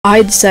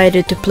I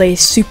decided to play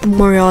Super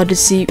Mario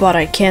Odyssey, but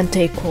I can't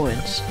take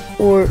coins.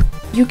 Or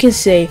you can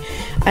say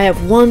I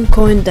have one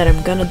coin that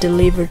I'm gonna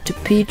deliver to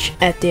Peach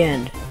at the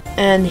end.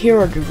 And here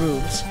are the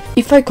rules.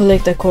 If I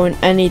collect a coin,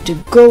 I need to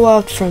go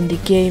out from the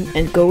game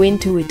and go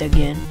into it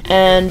again.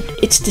 And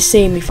it's the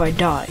same if I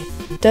die.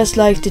 That's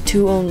like the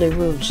two only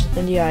rules.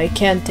 And yeah, I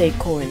can't take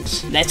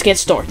coins. Let's get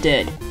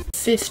started.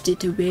 50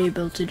 to be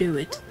able to do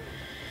it.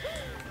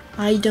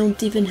 I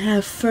don't even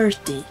have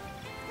 30.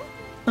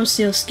 I'm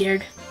still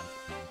scared.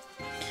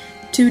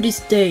 To this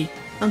day,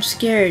 I'm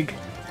scared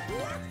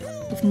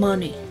of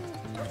money.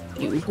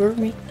 You heard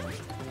me?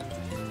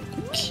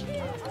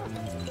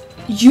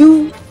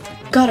 You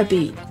gotta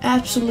be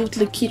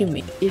absolutely kidding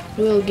me. It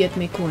will get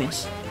me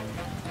coins.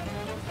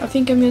 I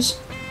think I missed.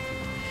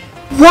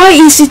 Why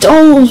is it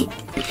all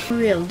for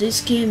real?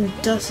 This game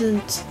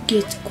doesn't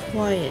get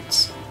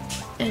quiet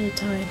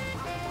anytime.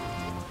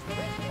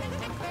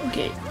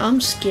 Okay,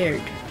 I'm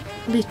scared.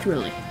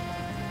 Literally.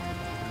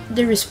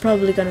 There is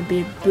probably gonna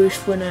be a bush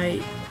when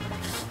I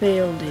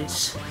fail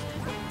this.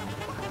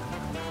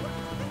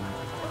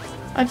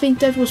 I think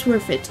that was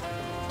worth it.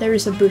 There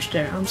is a bush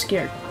there, I'm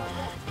scared.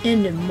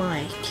 And the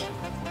mic.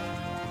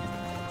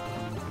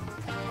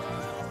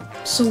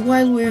 So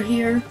while we're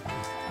here,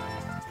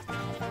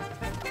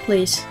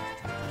 please.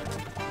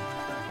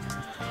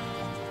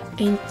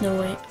 Ain't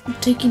no way. I'm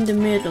taking the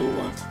middle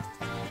one.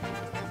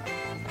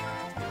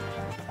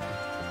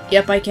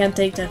 Yep, I can't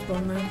take that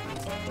one, man.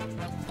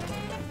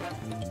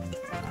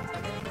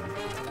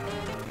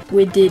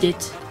 We did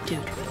it, dude.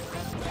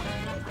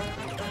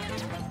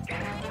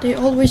 They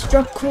always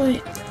drop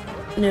coin.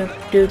 No,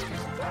 dude.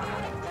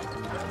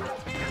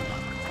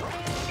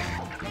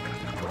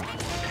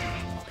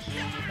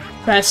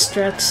 Fast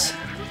strats.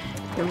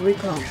 Here we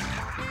come.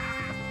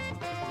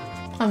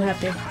 I'm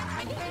happy.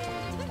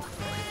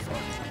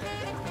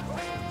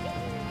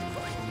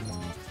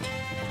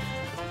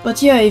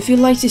 But yeah, if you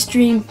like this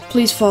stream,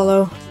 please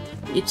follow.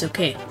 It's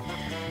okay,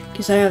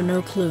 because I have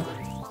no clue.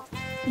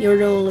 You're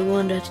the only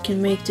one that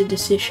can make the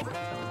decision.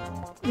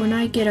 When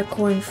I get a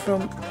coin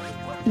from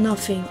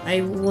nothing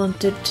I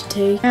wanted to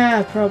take,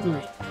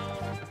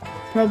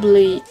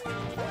 probably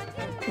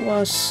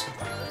was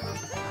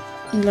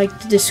in like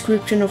the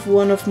description of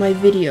one of my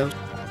videos.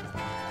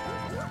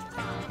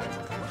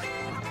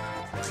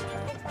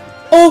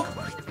 Oh!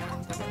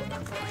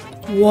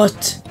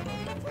 What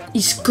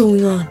is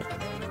going on?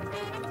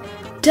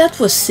 That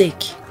was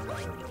sick.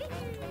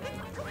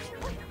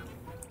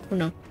 Oh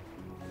no.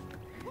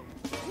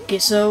 Okay,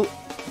 so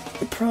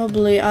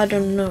probably I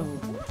don't know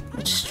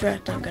which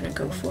strat I'm gonna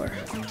go for.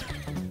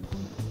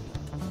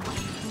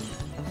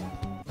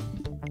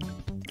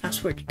 I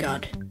swear to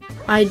God,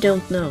 I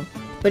don't know,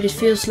 but it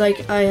feels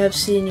like I have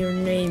seen your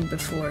name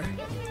before.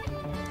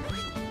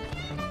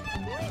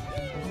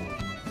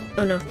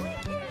 Oh no.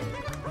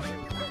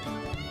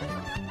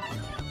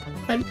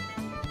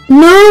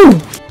 No!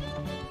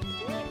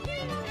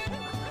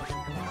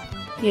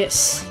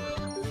 Yes.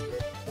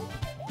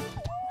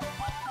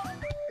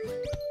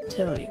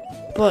 Tell you,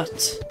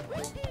 but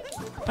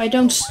I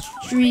don't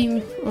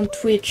stream on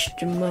Twitch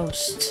the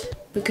most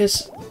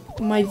because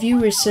my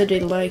viewers said they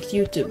liked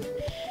YouTube,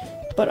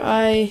 but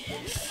I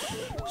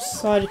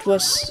thought it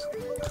was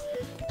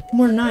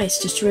more nice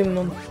to stream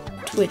on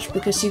Twitch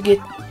because you get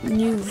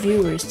new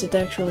viewers that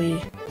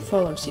actually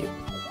follows you.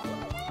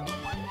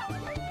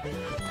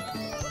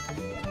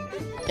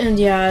 And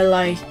yeah, I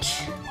like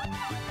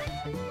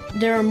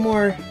there are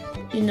more,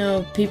 you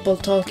know, people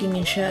talking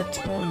in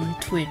chat on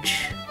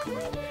Twitch.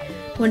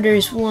 When there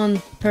is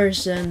one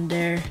person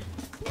there,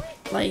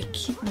 like,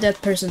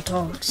 that person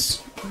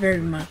talks very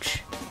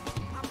much.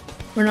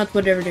 Or not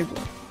whatever they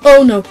want.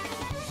 Oh no!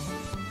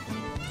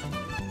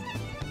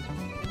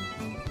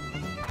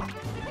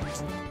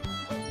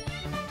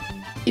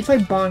 If I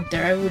bonked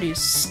there, I would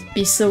just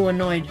be so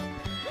annoyed.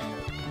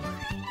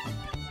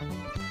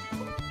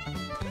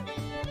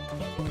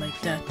 Like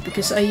that,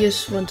 because I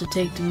just want to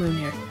take the moon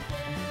here.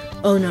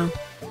 Oh no.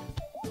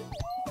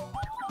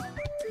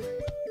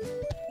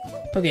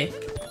 Okay.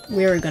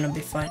 We're gonna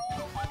be fine.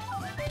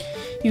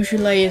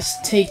 Usually I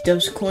just take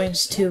those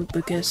coins too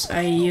because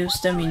I use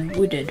them in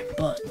wooded,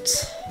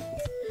 but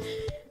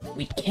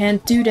we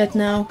can't do that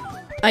now.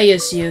 I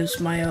just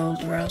use my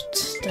old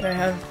route that I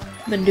have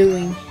been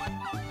doing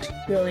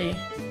really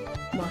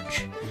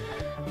much.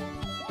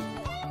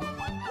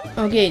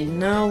 Okay,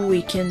 now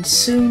we can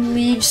soon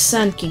leave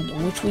Sand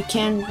Kingdom, which we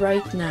can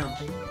right now.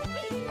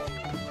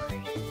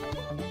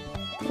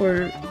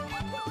 Or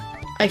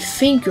I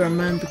think you're a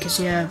man because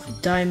you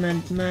have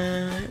Diamond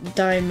Man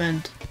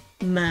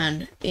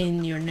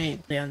in your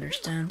name. I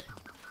understand.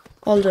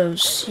 All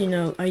those, you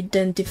know,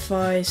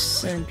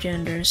 identifies and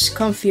genders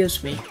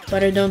confuse me,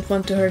 but I don't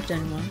want to hurt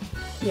anyone.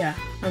 Yeah,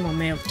 I'm a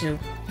male too.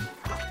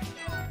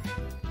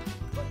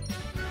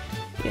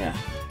 Yeah,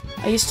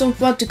 I just don't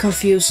want to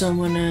confuse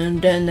someone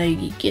and then they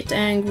get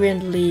angry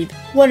and leave.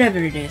 Whatever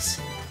it is.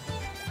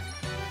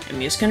 I'm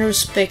just gonna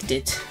respect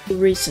it. No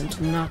reason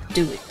to not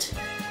do it.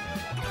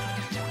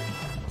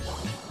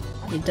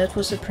 Yeah, that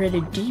was a pretty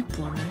deep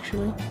one,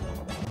 actually.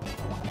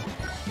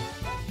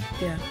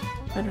 yeah,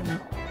 I don't know.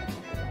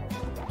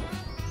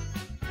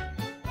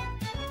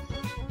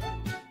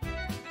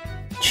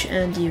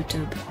 And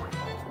YouTube.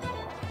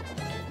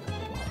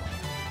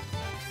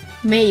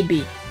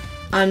 Maybe.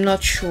 I'm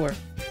not sure.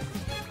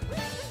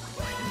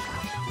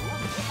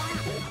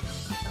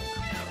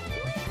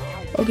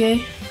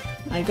 Okay,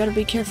 I gotta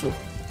be careful.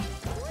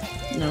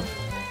 No,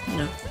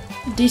 no.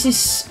 This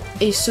is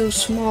a so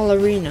small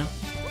arena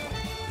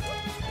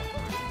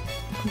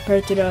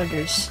compared to the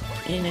others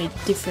in a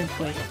different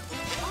way.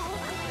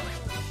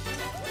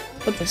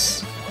 But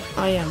yes,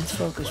 I am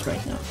focused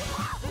right now.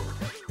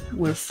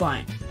 We're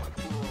fine.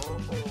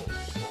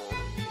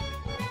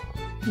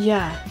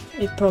 Yeah,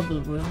 it probably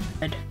will.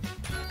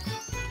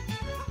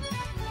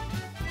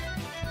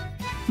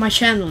 My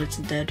channel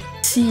isn't dead.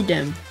 See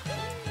them.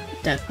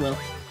 That will.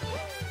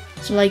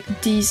 So like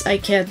these I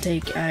can't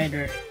take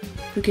either.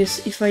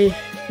 Because if I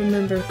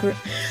remember correct,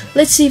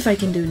 let's see if I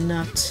can do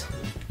not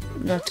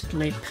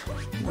clip,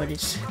 what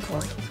it's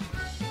called.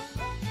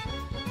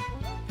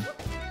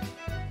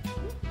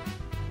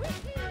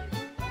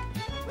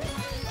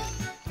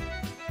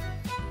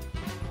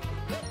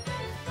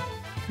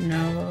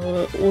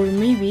 No, or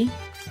maybe.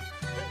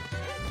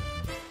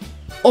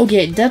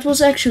 Okay, that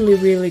was actually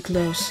really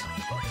close.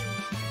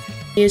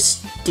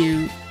 Just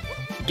do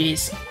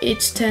this.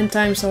 It's 10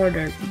 times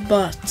harder,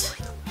 but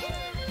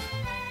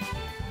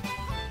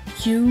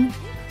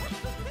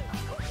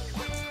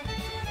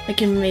I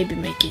can maybe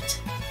make it.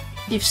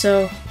 If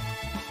so,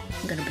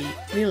 I'm gonna be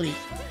really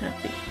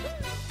happy.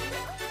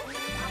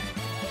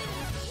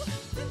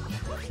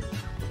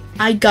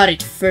 I got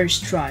it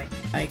first try,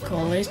 I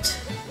call it.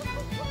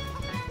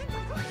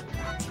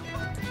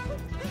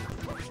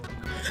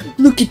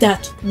 Look at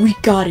that! We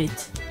got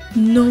it!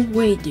 No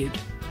way, dude.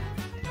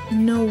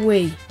 No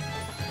way.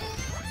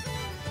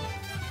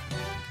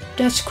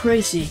 That's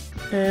crazy.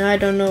 I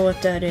don't know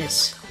what that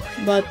is.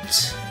 But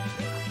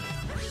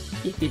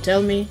if you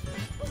tell me...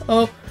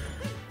 Oh,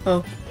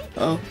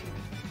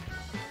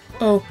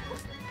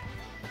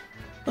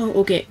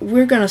 okay.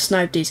 We're gonna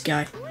snipe this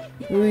guy.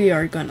 We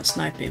are gonna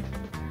snipe him.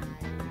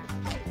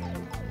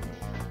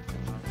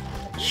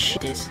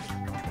 Shit is.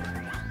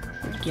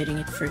 We're getting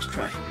it first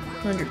try.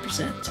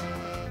 100%.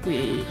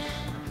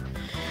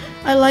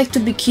 I like to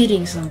be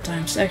kidding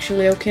sometimes,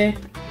 actually, okay?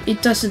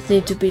 It doesn't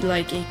need to be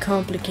like a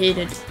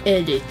complicated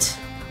edit.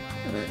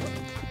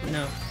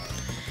 No.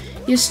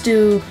 You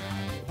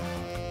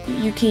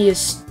can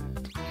just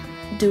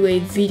do a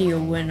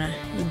video when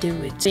you do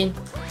it.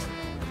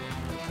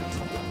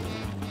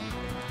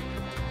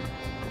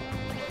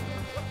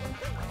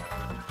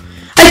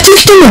 I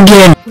took them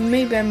again!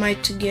 Maybe I might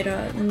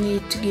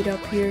need to get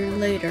up here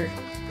later.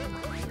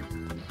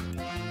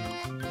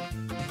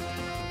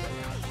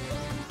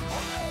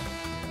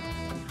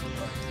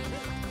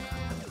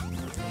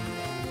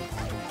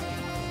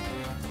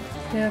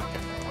 Yep.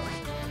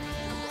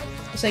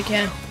 Yes, I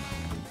can.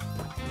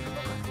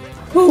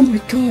 Oh my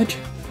god.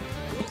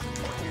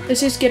 Let's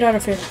just get out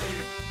of here.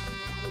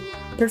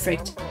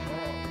 Perfect.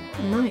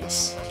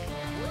 Nice.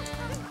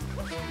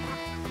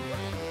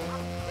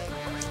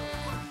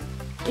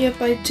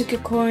 Yep, I took a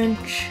coin.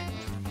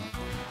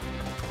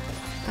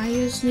 I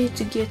just need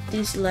to get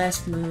this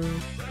last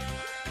move.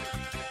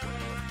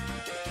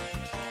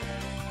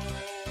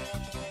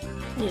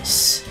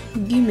 Yes.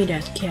 Give me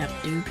that cap,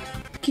 dude.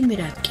 Give me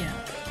that cap.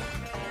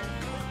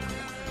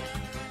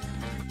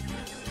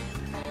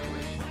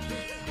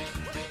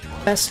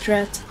 Fast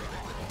strat.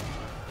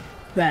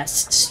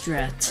 Fast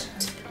strat.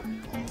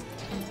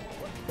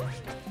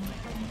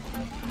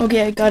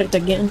 Okay, I got it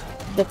again.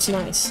 That's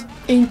nice.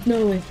 Ain't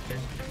no way.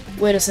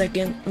 Wait a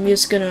second. I'm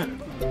just gonna...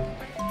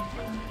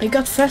 I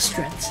got fast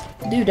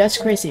strat. Dude, that's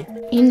crazy.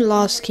 In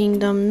Lost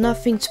Kingdom,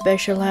 nothing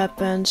special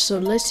happened, so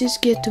let's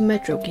just get to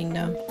Metro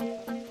Kingdom.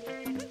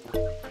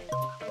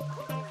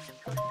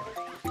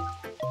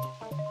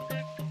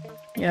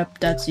 Yep,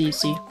 that's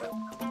easy.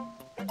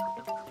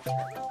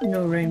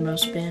 No rainbow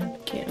spin.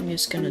 Okay, I'm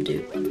just gonna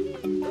do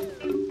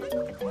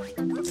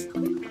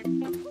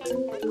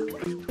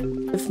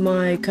with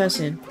my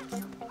cousin.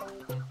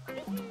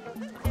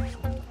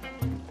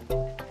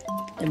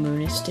 The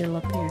moon is still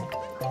up here.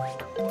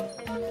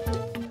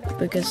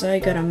 Because I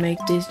gotta make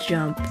this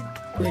jump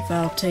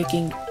without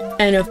taking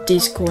any of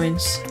these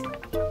coins,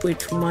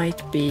 which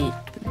might be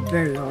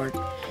very hard.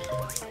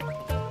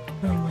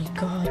 Oh my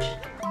god.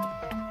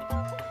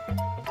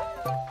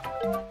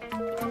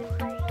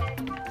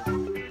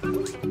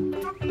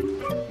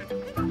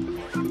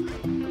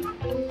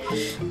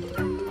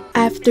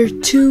 After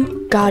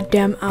 2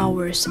 goddamn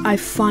hours, I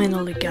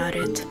finally got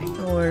it.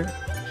 Or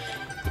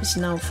it's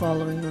now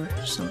following or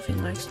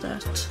something like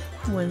that.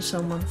 When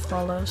someone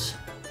follows.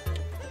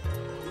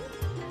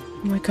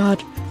 Oh my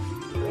god.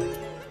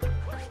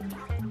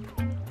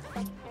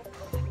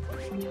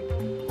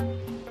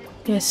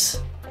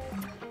 Yes.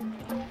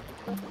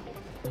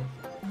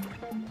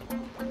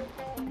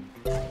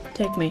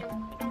 Take me.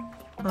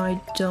 I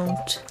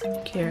don't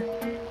care.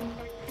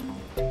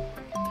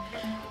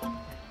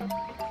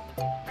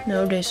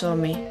 No, they saw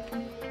me.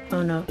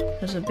 Oh no,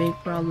 that's a big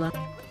problem.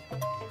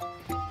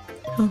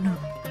 Oh no.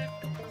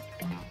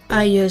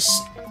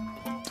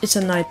 It's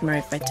a nightmare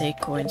if I take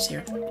coins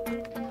here.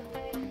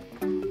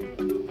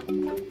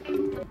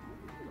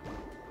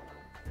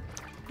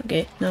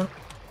 Okay, no.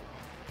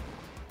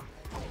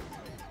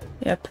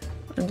 Yep,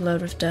 I'm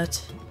glad with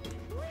that.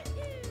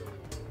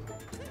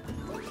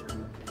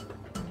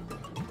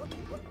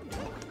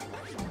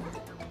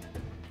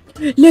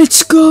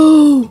 Let's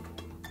go!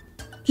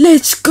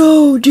 Let's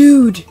go,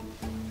 dude!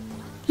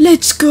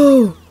 Let's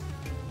go!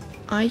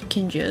 I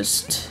can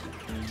just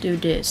do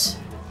this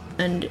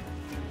and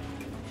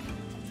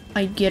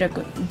I get a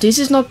go. This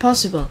is not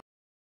possible.